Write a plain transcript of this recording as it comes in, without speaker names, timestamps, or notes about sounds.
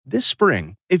This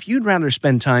spring, if you'd rather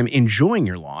spend time enjoying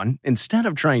your lawn instead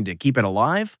of trying to keep it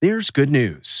alive, there's good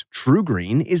news.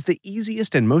 TruGreen is the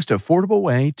easiest and most affordable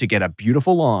way to get a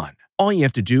beautiful lawn. All you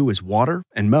have to do is water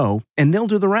and mow, and they'll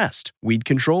do the rest. Weed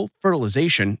control,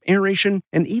 fertilization, aeration,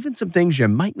 and even some things you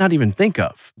might not even think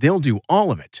of. They'll do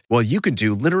all of it, while you can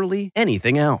do literally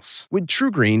anything else. With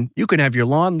TruGreen, you can have your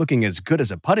lawn looking as good as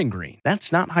a putting green.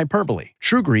 That's not hyperbole.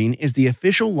 TruGreen is the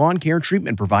official lawn care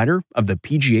treatment provider of the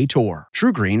PGA Tour.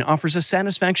 TruGreen offers a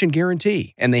satisfaction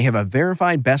guarantee, and they have a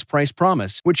verified best price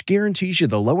promise, which guarantees you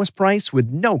the lowest price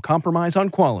with no compromise on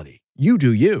quality. You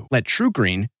do you. Let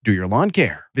TruGreen do your lawn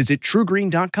care. Visit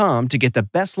TruGreen.com to get the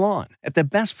best lawn at the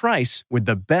best price with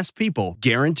the best people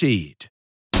guaranteed.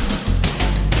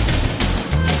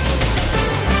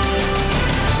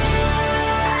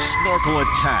 Snorkel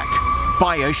attack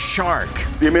by a shark.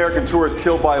 The American tour is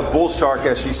killed by a bull shark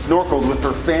as she snorkeled with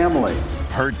her family.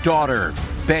 Her daughter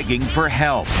begging for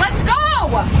help. Let's go!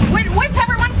 What's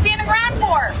everyone standing around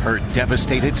for? Her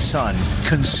devastated son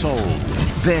consoled.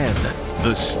 Then,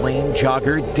 the slain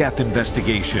jogger death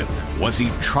investigation. Was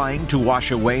he trying to wash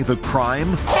away the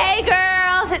crime? Hey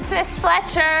girls, it's Miss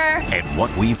Fletcher. And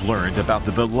what we've learned about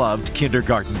the beloved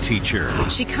kindergarten teacher.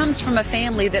 She comes from a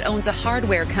family that owns a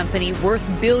hardware company worth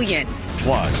billions.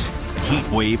 Plus, heat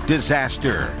wave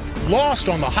disaster. Lost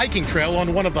on the hiking trail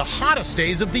on one of the hottest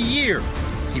days of the year.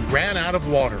 He ran out of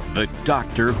water. The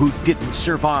doctor who didn't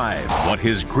survive. What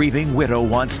his grieving widow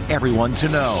wants everyone to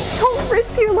know. Don't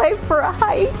risk your life for a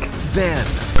hike. Then,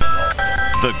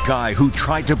 the guy who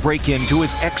tried to break into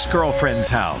his ex-girlfriend's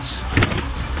house.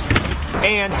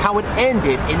 And how it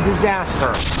ended in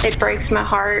disaster. It breaks my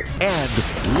heart.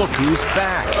 And look who's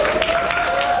back.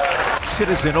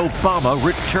 Citizen Obama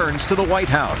returns to the White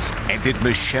House. And did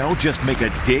Michelle just make a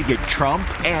dig at Trump?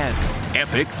 And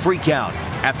epic freakout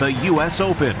at the U.S.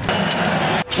 Open.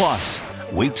 Plus,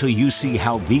 wait till you see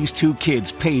how these two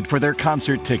kids paid for their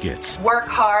concert tickets. Work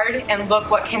hard and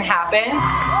look what can happen.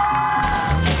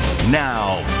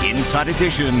 Now, Inside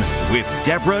Edition with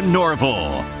Deborah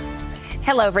Norville.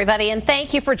 Hello, everybody, and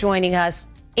thank you for joining us.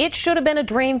 It should have been a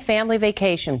dream family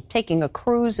vacation, taking a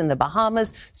cruise in the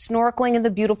Bahamas, snorkeling in the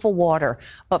beautiful water.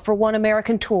 But for one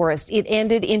American tourist, it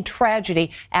ended in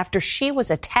tragedy after she was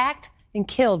attacked and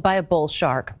killed by a bull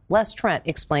shark. Les Trent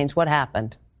explains what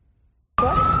happened.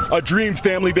 A dream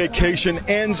family vacation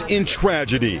ends in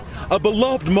tragedy. A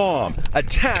beloved mom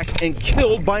attacked and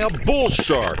killed by a bull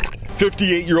shark.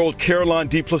 58-year-old Caroline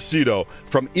DiPlacido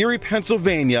from Erie,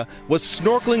 Pennsylvania, was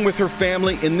snorkeling with her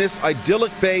family in this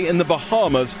idyllic bay in the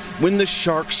Bahamas when the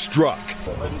shark struck.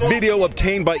 Video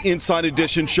obtained by Inside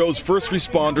Edition shows first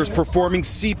responders performing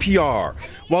CPR,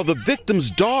 while the victim's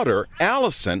daughter,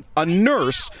 Allison, a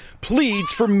nurse,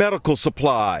 pleads for medical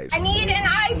supplies. I need an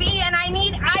IV and I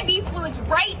need IV fluids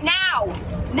right now.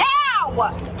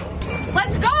 Now!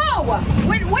 Let's go!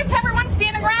 What's everyone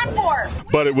standing around for?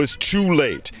 But it was too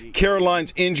late.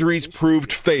 Caroline's injuries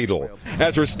proved fatal.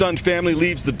 As her stunned family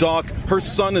leaves the dock, her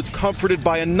son is comforted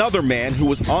by another man who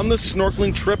was on the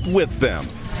snorkeling trip with them.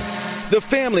 The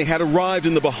family had arrived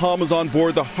in the Bahamas on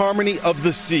board the Harmony of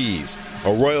the Seas,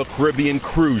 a Royal Caribbean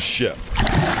cruise ship.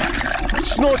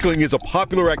 Snorkeling is a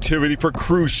popular activity for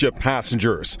cruise ship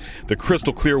passengers. The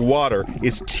crystal clear water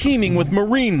is teeming with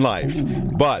marine life,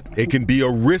 but it can be a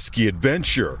risky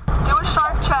adventure. Do a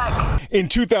shark check. In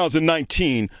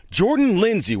 2019, Jordan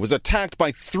Lindsay was attacked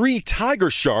by 3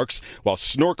 tiger sharks while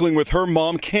snorkeling with her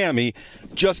mom, Cammie,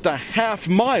 just a half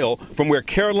mile from where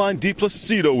Caroline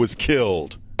DiPlacido was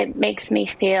killed. It makes me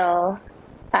feel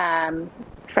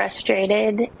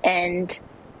frustrated and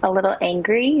a little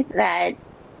angry that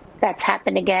that's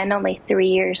happened again only 3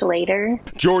 years later.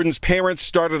 Jordan's parents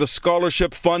started a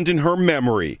scholarship fund in her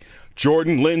memory,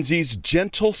 Jordan Lindsay's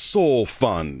Gentle Soul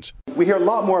Fund. We hear a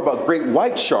lot more about great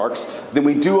white sharks than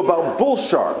we do about bull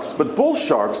sharks, but bull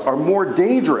sharks are more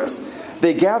dangerous.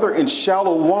 They gather in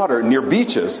shallow water near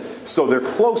beaches, so they're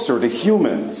closer to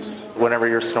humans. Whenever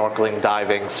you're snorkeling,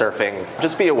 diving, surfing,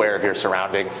 just be aware of your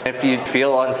surroundings. If you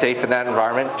feel unsafe in that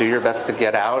environment, do your best to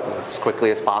get out as quickly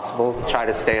as possible. Try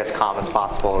to stay as calm as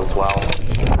possible as well.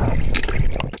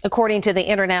 According to the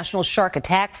International Shark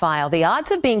Attack File, the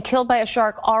odds of being killed by a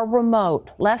shark are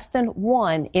remote, less than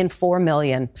 1 in 4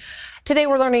 million. Today,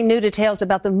 we're learning new details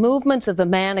about the movements of the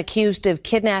man accused of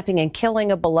kidnapping and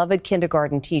killing a beloved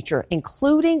kindergarten teacher,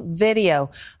 including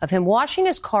video of him washing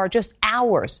his car just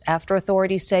hours after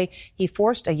authorities say he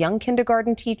forced a young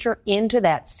kindergarten teacher into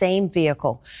that same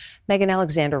vehicle. Megan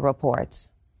Alexander reports.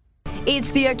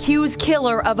 It's the accused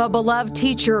killer of a beloved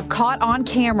teacher caught on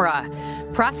camera.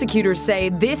 Prosecutors say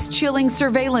this chilling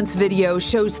surveillance video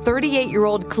shows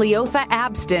 38-year-old Cleotha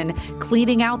Abston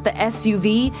cleaning out the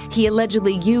SUV he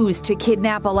allegedly used to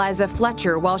kidnap Eliza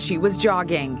Fletcher while she was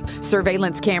jogging.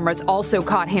 Surveillance cameras also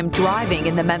caught him driving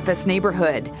in the Memphis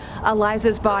neighborhood.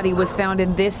 Eliza's body was found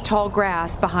in this tall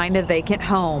grass behind a vacant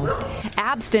home.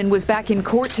 Abston was back in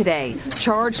court today,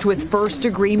 charged with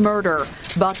first-degree murder,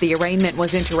 but the arraignment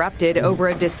was interrupted over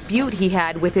a dispute he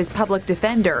had with his public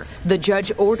defender. The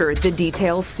judge ordered the details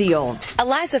sealed.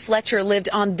 Eliza Fletcher lived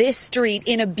on this street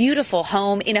in a beautiful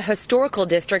home in a historical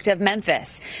district of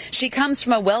Memphis. She comes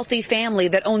from a wealthy family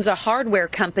that owns a hardware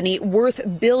company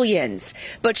worth billions,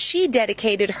 but she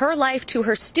dedicated her life to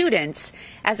her students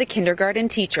as a kindergarten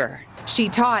teacher. She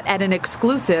taught at an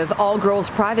exclusive all-girls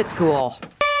private school.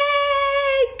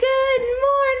 Good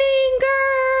morning,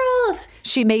 girls!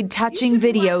 She made touching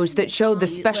videos that showed the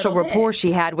special rapport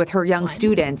she had with her young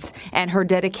students and her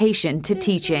dedication to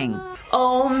teaching.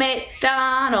 Old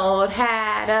MacDonald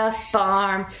had a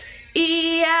farm,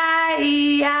 E-I-E-I-O.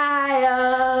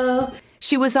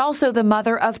 She was also the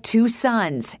mother of 2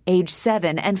 sons, aged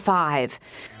 7 and 5.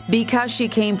 Because she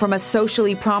came from a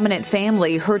socially prominent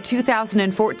family, her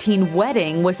 2014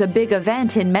 wedding was a big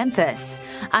event in Memphis.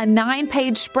 A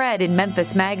 9-page spread in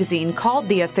Memphis Magazine called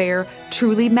the affair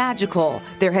truly magical.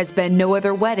 There has been no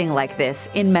other wedding like this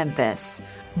in Memphis.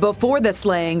 Before the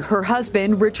slaying, her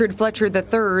husband, Richard Fletcher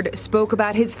III, spoke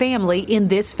about his family in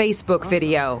this Facebook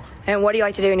video. And what do you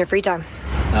like to do in your free time?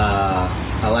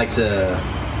 I like to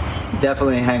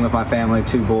definitely hang with my family,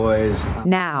 2 boys.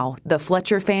 Now, the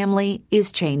Fletcher family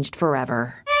is changed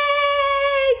forever.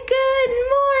 Hey, good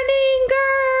morning,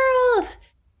 girls!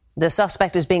 The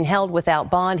suspect is being held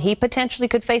without bond. He potentially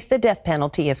could face the death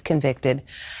penalty if convicted.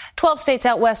 12 states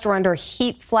out west are under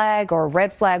heat flag or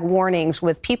red flag warnings,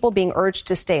 with people being urged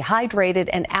to stay hydrated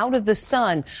and out of the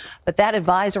sun. But that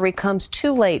advisory comes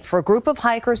too late for a group of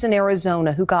hikers in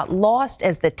Arizona who got lost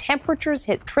as the temperatures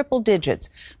hit triple digits.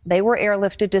 They were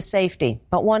airlifted to safety,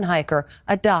 but one hiker,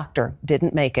 a doctor,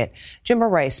 didn't make it. Jim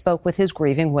Murray spoke with his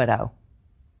grieving widow.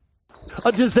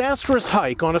 A disastrous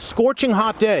hike on a scorching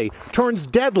hot day turns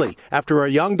deadly after a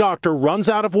young doctor runs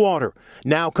out of water.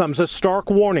 Now comes a stark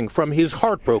warning from his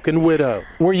heartbroken widow.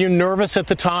 Were you nervous at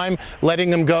the time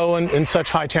letting him go in such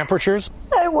high temperatures?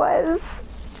 I was.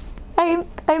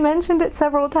 I mentioned it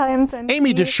several times.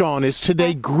 Amy DeShawn is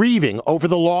today grieving over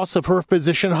the loss of her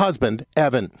physician husband,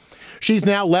 Evan. She's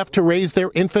now left to raise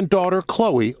their infant daughter,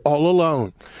 Chloe, all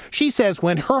alone. She says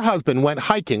when her husband went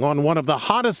hiking on one of the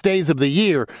hottest days of the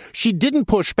year, she didn't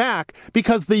push back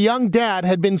because the young dad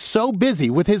had been so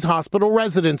busy with his hospital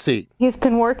residency. He's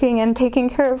been working and taking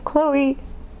care of Chloe,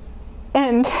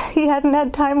 and he hadn't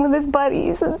had time with his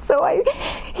buddies, and so I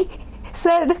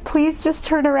said, please just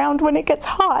turn around when it gets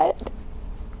hot.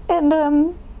 And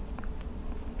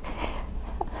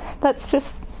that's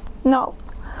just not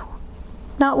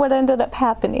what ended up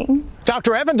happening.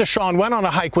 Dr. Evan DeShawn went on a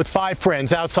hike with 5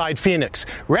 friends outside Phoenix.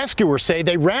 Rescuers say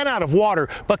they ran out of water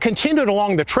but continued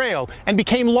along the trail and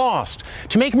became lost.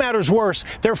 To make matters worse,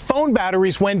 their phone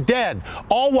batteries went dead,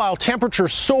 all while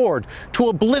temperatures soared to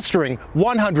a blistering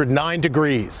 109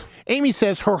 degrees. Amy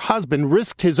says her husband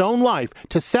risked his own life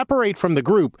to separate from the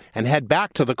group and head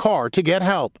back to the car to get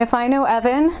help. If I know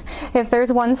Evan, if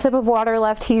there's 1 sip of water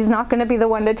left, he's not going to be the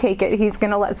one to take it. He's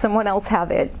going to let someone else have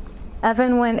it.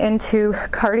 Evan went into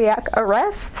cardiac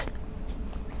arrest,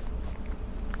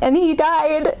 and he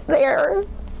died there.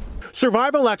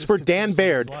 Survival expert Dan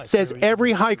Baird says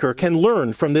every hiker can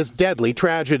learn from this deadly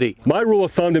tragedy. My rule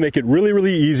of thumb to make it really,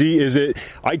 really easy is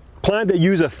I plan to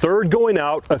use a third going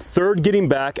out, a third getting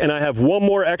back, and I have one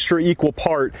more extra equal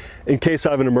part in case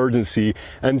I have an emergency.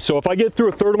 And so if I get through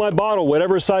a third of my bottle,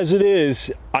 whatever size it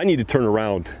is, I need to turn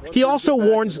around. He also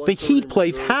warns the heat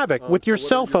plays havoc with your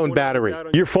cell phone battery.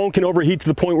 Your phone can overheat to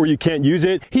the point where you can't use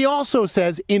it. He also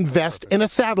says invest in a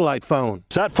satellite phone.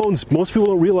 Sat phones, most people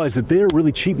don't realize that they're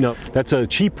really cheap now. That's a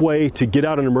cheap way to get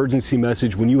out an emergency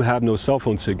message when you have no cell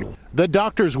phone signal. The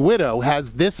doctor's widow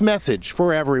has this message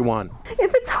for everyone.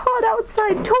 If it's hot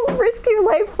outside, don't risk your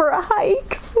life for a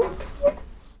hike.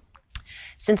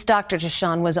 Since Dr.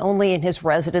 DeShawn was only in his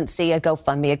residency, a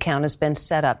GoFundMe account has been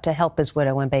set up to help his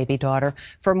widow and baby daughter.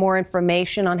 For more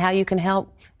information on how you can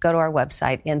help, go to our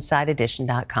website,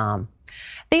 InsideEdition.com.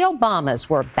 The Obamas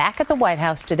were back at the White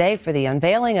House today for the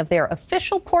unveiling of their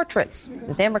official portraits.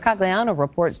 As Amber Cagliano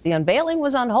reports, the unveiling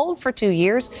was on hold for 2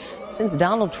 years since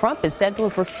Donald Trump is said to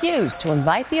have refused to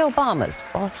invite the Obamas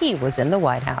while he was in the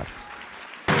White House.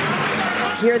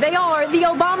 Here they are, the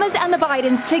Obamas and the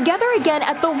Bidens, together again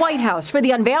at the White House for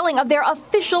the unveiling of their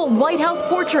official White House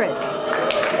portraits.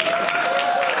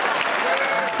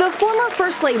 The former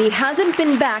First Lady hasn't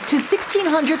been back to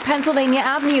 1600 Pennsylvania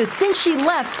Avenue since she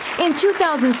left in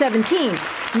 2017.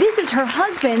 This is her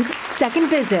husband's second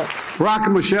visit. Barack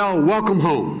and Michelle, welcome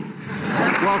home.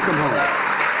 Welcome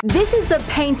home. This is the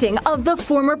painting of the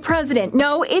former president.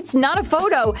 No, it's not a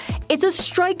photo. It's a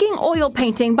striking oil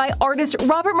painting by artist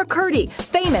Robert McCurdy,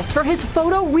 famous for his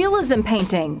photorealism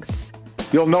paintings.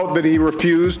 You'll note that he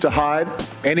refused to hide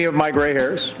any of my gray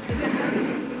hairs,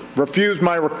 refused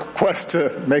my request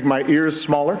to make my ears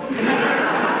smaller.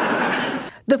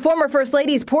 The former First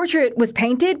Lady's portrait was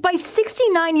painted by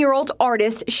 69-year-old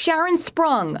artist Sharon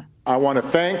Sprung. I want to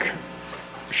thank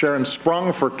Sharon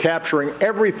Sprung for capturing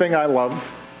everything I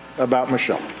love about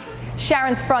Michelle.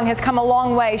 Sharon Sprung has come a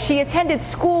long way. She attended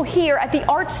school here at the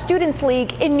Art Students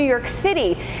League in New York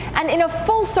City. And in a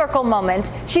full circle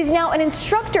moment, she's now an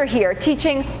instructor here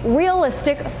teaching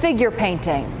realistic figure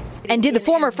painting. And did the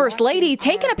former First Lady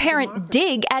take an apparent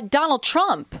dig at Donald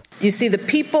Trump? You see, the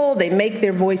people, they make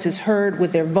their voices heard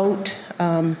with their vote.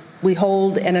 We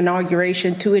hold an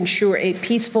inauguration to ensure a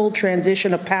peaceful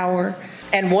transition of power.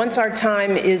 And once our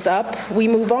time is up, we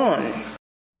move on.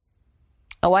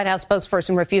 A White House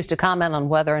spokesperson refused to comment on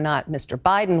whether or not Mr.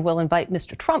 Biden will invite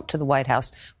Mr. Trump to the White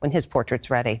House when his portrait's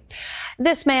ready.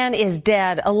 This man is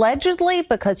dead, allegedly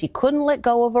because he couldn't let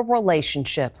go of a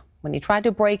relationship. When he tried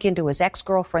to break into his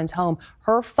ex-girlfriend's home,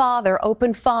 her father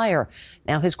opened fire.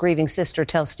 Now his grieving sister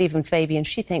tells Stephen Fabian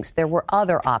she thinks there were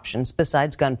other options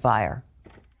besides gunfire.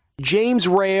 James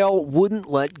Rail wouldn't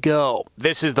let go.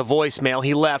 This is the voicemail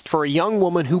he left for a young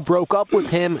woman who broke up with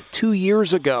him 2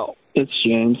 years ago. It's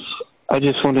James. I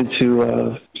just wanted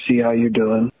to see how you're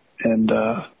doing and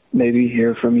maybe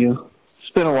hear from you.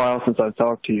 It's been a while since I've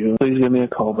talked to you. Please give me a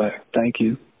call back. Thank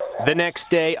you. The next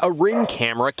day, a Ring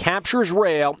camera captures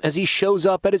Rail as he shows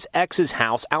up at his ex's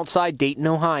house outside Dayton,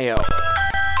 Ohio.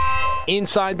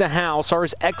 Inside the house are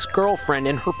his ex-girlfriend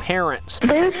and her parents.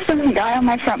 There's some guy on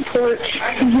my front porch,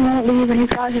 and he won't leave, and he's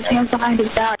got his hands behind his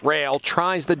back. Rail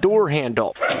tries the door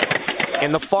handle,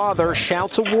 and the father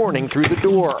shouts a warning through the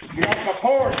door.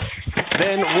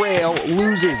 Then Rail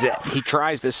loses it. He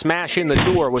tries to smash in the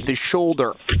door with his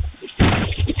shoulder.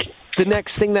 The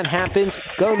next thing that happens,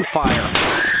 gunfire.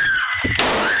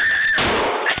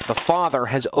 The father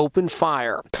has opened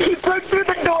fire. He broke through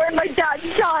the door and my dad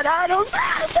shot at him.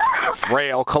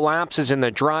 Rail collapses in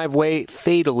the driveway,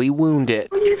 fatally wounded.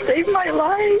 You saved my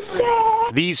life,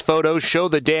 Dad. These photos show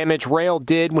the damage Rail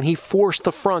did when he forced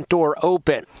the front door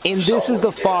open. And this is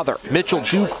the father, Mitchell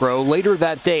Ducrow, later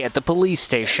that day at the police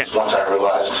station. Once I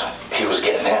realized he was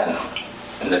getting in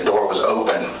and the door was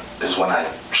open is when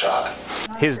I shot.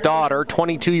 His daughter,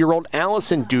 22-year-old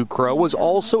Allison Ducrow, was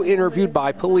also interviewed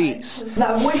by police.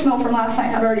 That voicemail from last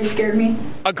night had already scared me.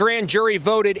 A grand jury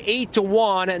voted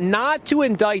 8-1 not to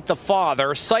indict the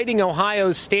father, citing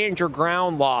Ohio's Stand Your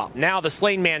Ground law. Now the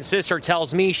slain man's sister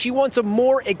tells me she wants a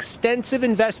more extensive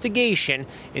investigation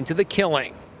into the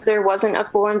killing. There wasn't a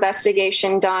full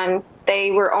investigation done.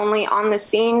 They were only on the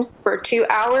scene for 2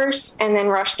 hours and then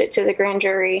rushed it to the grand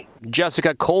jury.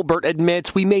 Jessica Colbert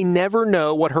admits we may never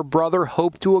know what her brother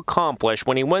hoped to accomplish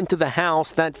when he went to the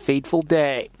house that fateful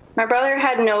day. My brother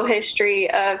had no history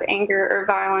of anger or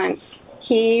violence.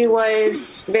 He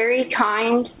was very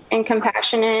kind and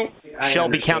compassionate.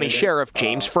 Shelby County Sheriff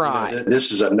James Fry.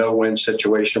 This is a no-win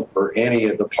situation for any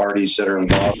of the parties that are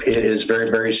involved. It is very,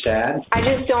 very sad. I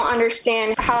just don't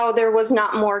understand how there was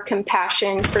not more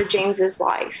compassion for James's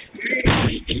life.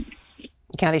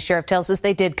 The county sheriff tells us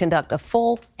they did conduct a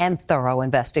full and thorough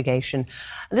investigation.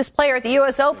 This player at the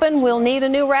U.S. Open will need a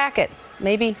new racket,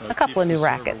 maybe a couple of new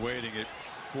rackets.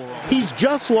 He's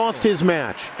just lost his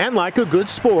match, and like a good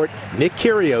sport, Nick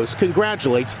Kyrgios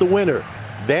congratulates the winner.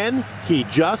 Then he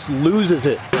just loses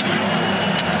it.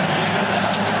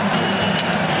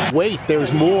 Wait,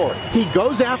 there's more. He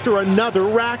goes after another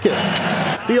racket.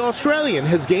 The Australian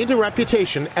has gained a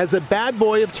reputation as a bad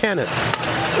boy of tennis.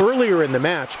 Earlier in the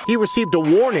match, he received a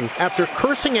warning after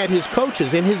cursing at his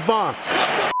coaches in his box.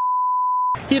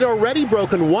 He'd already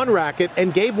broken one racket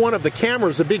and gave one of the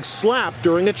cameras a big slap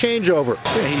during a changeover.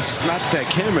 Yeah, he slapped that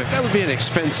camera. That would be an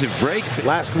expensive break.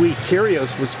 Last week,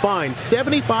 Kyrgios was fined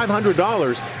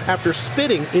 $7,500 after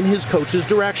spitting in his coach's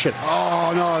direction.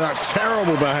 Oh, no, that's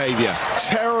terrible behavior.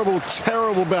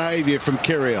 Terrible behavior from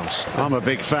Kyrgios. I'm a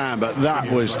big fan, but that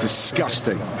was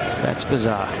disgusting. That's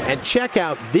bizarre. And check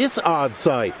out this odd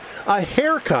sight. A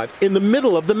haircut in the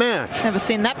middle of the match. Never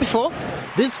seen that before.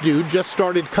 This dude just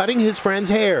started cutting his friend's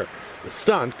hair. The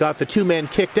stunt got the two men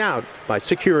kicked out by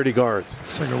security guards.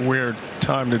 It's like a weird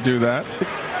time to do that.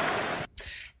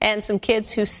 And some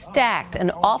kids who stacked an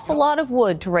awful lot of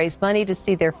wood to raise money to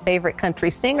see their favorite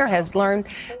country singer has learned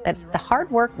that the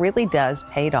hard work really does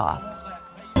pay off.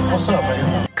 What's up,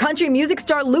 man? Country music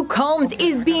star Luke Combs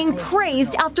is being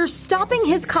praised after stopping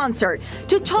his concert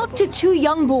to talk to two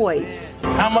young boys.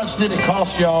 How much did it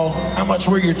cost y'all? How much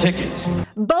were your tickets?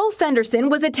 Bo Fenderson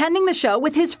was attending the show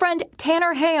with his friend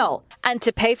Tanner Hale. And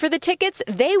to pay for the tickets,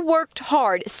 they worked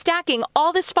hard stacking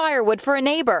all this firewood for a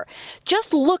neighbor.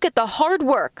 Just look at the hard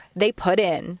work they put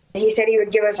in. He said he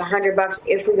would give us $100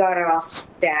 if we got it all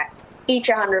stacked. Each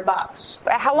 $100.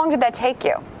 How long did that take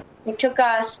you? It took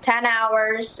us 10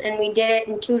 hours, and we did it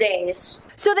in 2 days.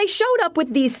 So they showed up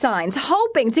with these signs,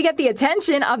 hoping to get the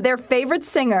attention of their favorite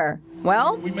singer.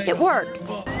 Well, it worked.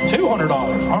 $200,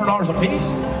 $100 a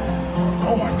piece?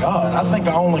 Oh my God, I think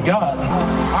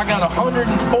I got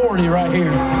 140 right here.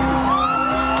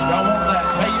 Y'all want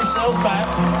that? Pay yourselves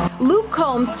back. Luke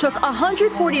Combs took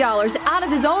 $140 out of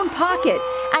his own pocket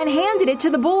and handed it to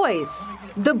the boys.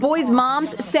 The boys'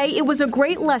 moms say it was a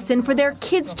great lesson for their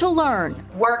kids to learn.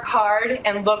 Work hard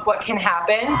and look what can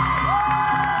happen.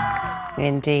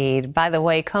 Indeed. By the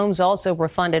way, Combs also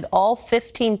refunded all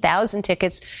 15,000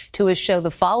 tickets to his show the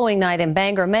following night in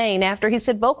Bangor, Maine, after he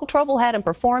said vocal trouble had him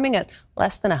performing at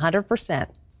less than 100%.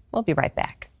 We'll be right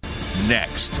back.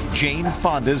 Next, Jane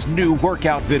Fonda's new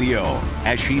workout video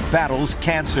as she battles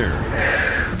cancer.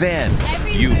 Then,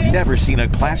 you've never seen a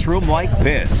classroom like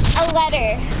this. A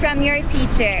letter from your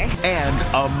teacher.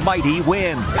 And a mighty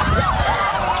win.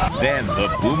 Then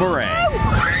the boomerang.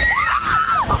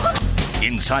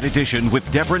 Inside Edition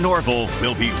with Deborah Norville.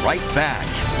 We'll be right back.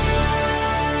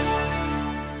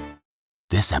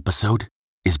 This episode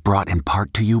is brought in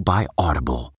part to you by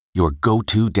Audible, your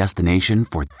go-to destination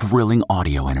for thrilling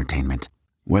audio entertainment.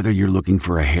 Whether you're looking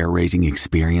for a hair-raising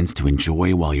experience to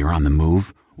enjoy while you're on the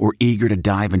move or eager to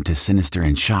dive into sinister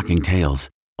and shocking tales,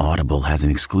 Audible has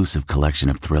an exclusive collection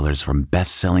of thrillers from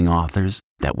best-selling authors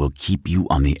that will keep you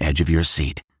on the edge of your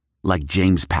seat. Like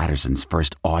James Patterson's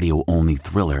first audio-only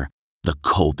thriller, The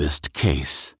Coldest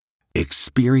Case.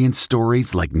 Experience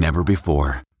stories like never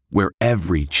before, where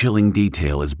every chilling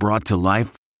detail is brought to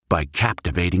life by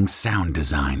captivating sound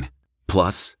design.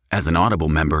 Plus, as an Audible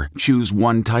member, choose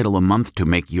one title a month to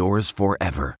make yours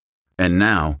forever. And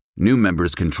now, new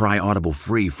members can try Audible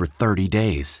free for 30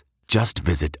 days. Just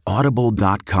visit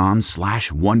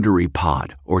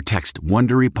audible.com/WonderyPod or text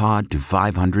WonderyPod to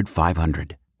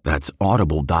 500-500. That's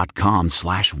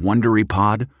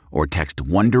audible.com/WonderyPod or text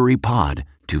WonderyPod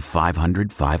to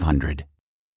 500-500.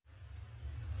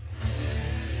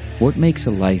 What makes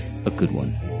a life a good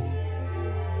one?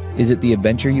 Is it the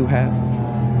adventure you have?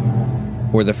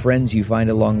 Or the friends you find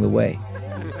along the way?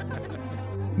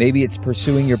 Maybe it's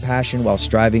pursuing your passion while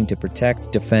striving to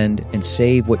protect, defend, and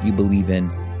save what you believe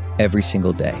in every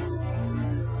single day.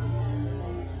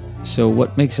 So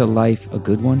what makes a life a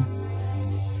good one?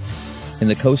 In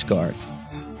the Coast Guard,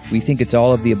 we think it's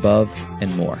all of the above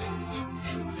and more.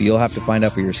 But you'll have to find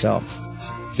out for yourself.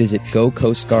 Visit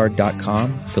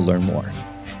gocoastguard.com to learn more.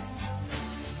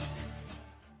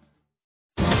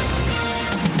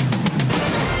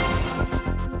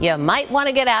 You might want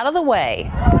to get out of the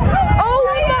way.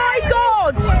 Oh my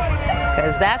God!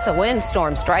 Because that's a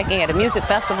windstorm striking at a music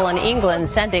festival in England,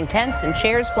 sending tents and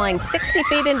chairs flying 60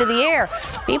 feet into the air.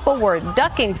 People were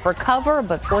ducking for cover,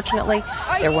 but fortunately,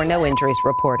 there were no injuries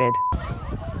reported.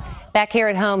 Back here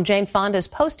at home, Jane Fonda is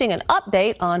posting an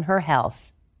update on her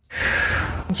health.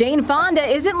 Jane Fonda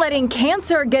isn't letting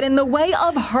cancer get in the way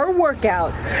of her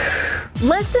workouts.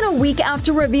 Less than a week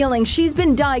after revealing she's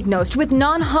been diagnosed with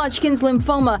non-Hodgkin's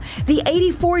lymphoma, the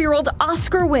 84-year-old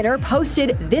Oscar winner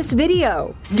posted this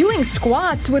video, doing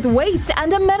squats with weights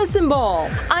and a medicine ball.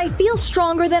 I feel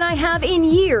stronger than I have in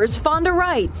years, Fonda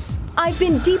writes. I've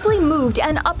been deeply moved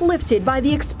and uplifted by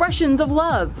the expressions of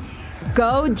love.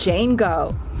 Go, Jane,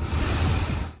 go.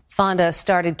 Fonda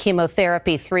started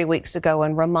chemotherapy 3 weeks ago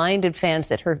and reminded fans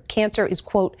that her cancer is,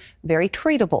 quote, very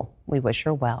treatable. We wish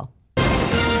her well.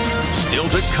 Still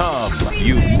to come,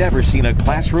 you've never seen a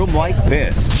classroom like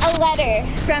this. A letter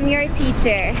from your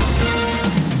teacher.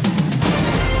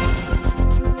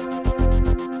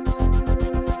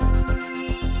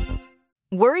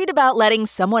 Worried about letting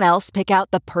someone else pick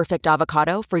out the perfect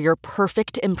avocado for your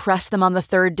perfect impress them on the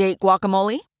third date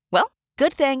guacamole? Well,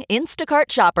 good thing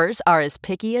Instacart shoppers are as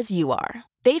picky as you are.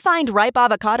 They find ripe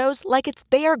avocados like it's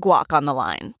their guac on the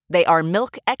line. They are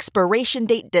milk expiration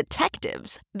date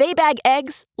detectives. They bag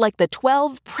eggs like the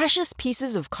 12 precious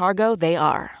pieces of cargo they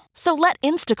are. So let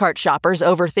Instacart shoppers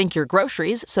overthink your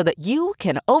groceries so that you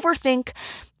can overthink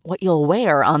what you'll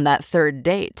wear on that third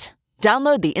date.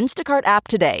 Download the Instacart app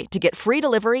today to get free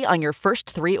delivery on your first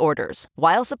 3 orders,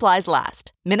 while supplies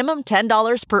last. Minimum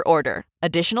 $10 per order.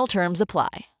 Additional terms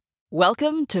apply.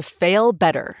 Welcome to Fail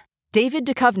Better, David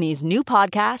Duchovny's new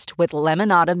podcast with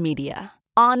Lemonada Media.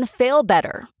 On Fail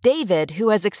Better, David, who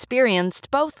has experienced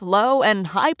both low and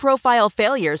high-profile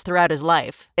failures throughout his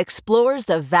life, explores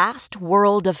the vast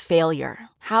world of failure,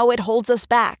 how it holds us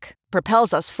back,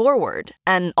 propels us forward,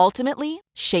 and ultimately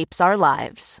shapes our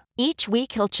lives. Each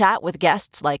week he'll chat with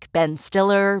guests like Ben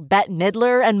Stiller, Bette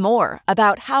Midler, and more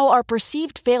about how our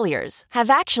perceived failures have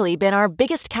actually been our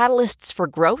biggest catalysts for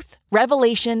growth,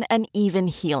 revelation, and even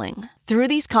healing. Through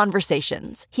these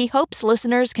conversations, he hopes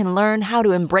listeners can learn how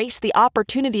to embrace the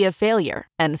opportunity of failure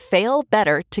and fail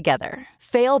better together.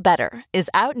 Fail Better is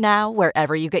out now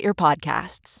wherever you get your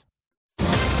podcasts.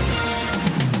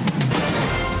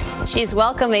 She's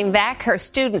welcoming back her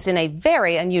students in a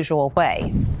very unusual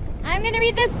way. I'm going to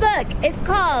read this book. It's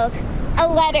called A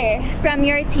Letter from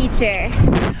Your Teacher.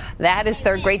 That is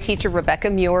third grade teacher Rebecca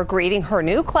Muir greeting her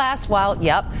new class while,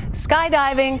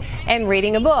 skydiving and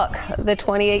reading a book. The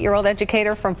 28-year-old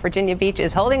educator from Virginia Beach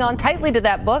is holding on tightly to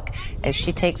that book as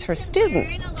she takes her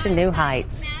students to new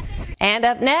heights. And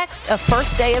up next, a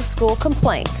first day of school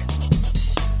complaint.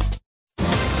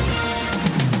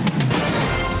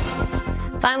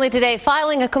 Finally today,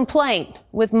 filing a complaint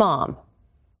with mom.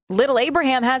 Little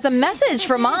Abraham has a message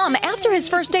for mom after his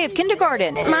first day of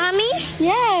kindergarten. Mommy?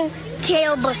 Yeah.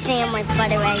 Terrible sandwich, by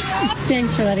the way.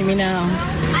 Thanks for letting me know.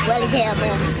 Really terrible.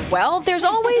 Well, there's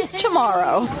always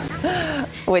tomorrow.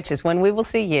 Which is when we will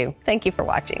see you. Thank you for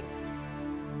watching.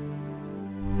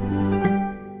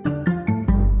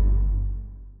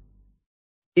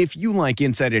 If you like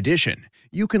Inside Edition,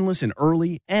 you can listen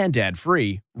early and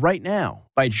ad-free right now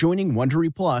by joining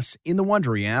Wondery Plus in the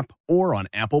Wondery app or on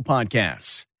Apple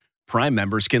Podcasts. Prime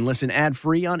members can listen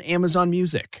ad-free on Amazon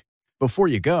Music. Before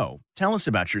you go, tell us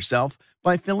about yourself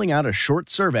by filling out a short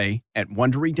survey at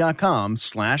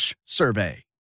Wondery.com/survey.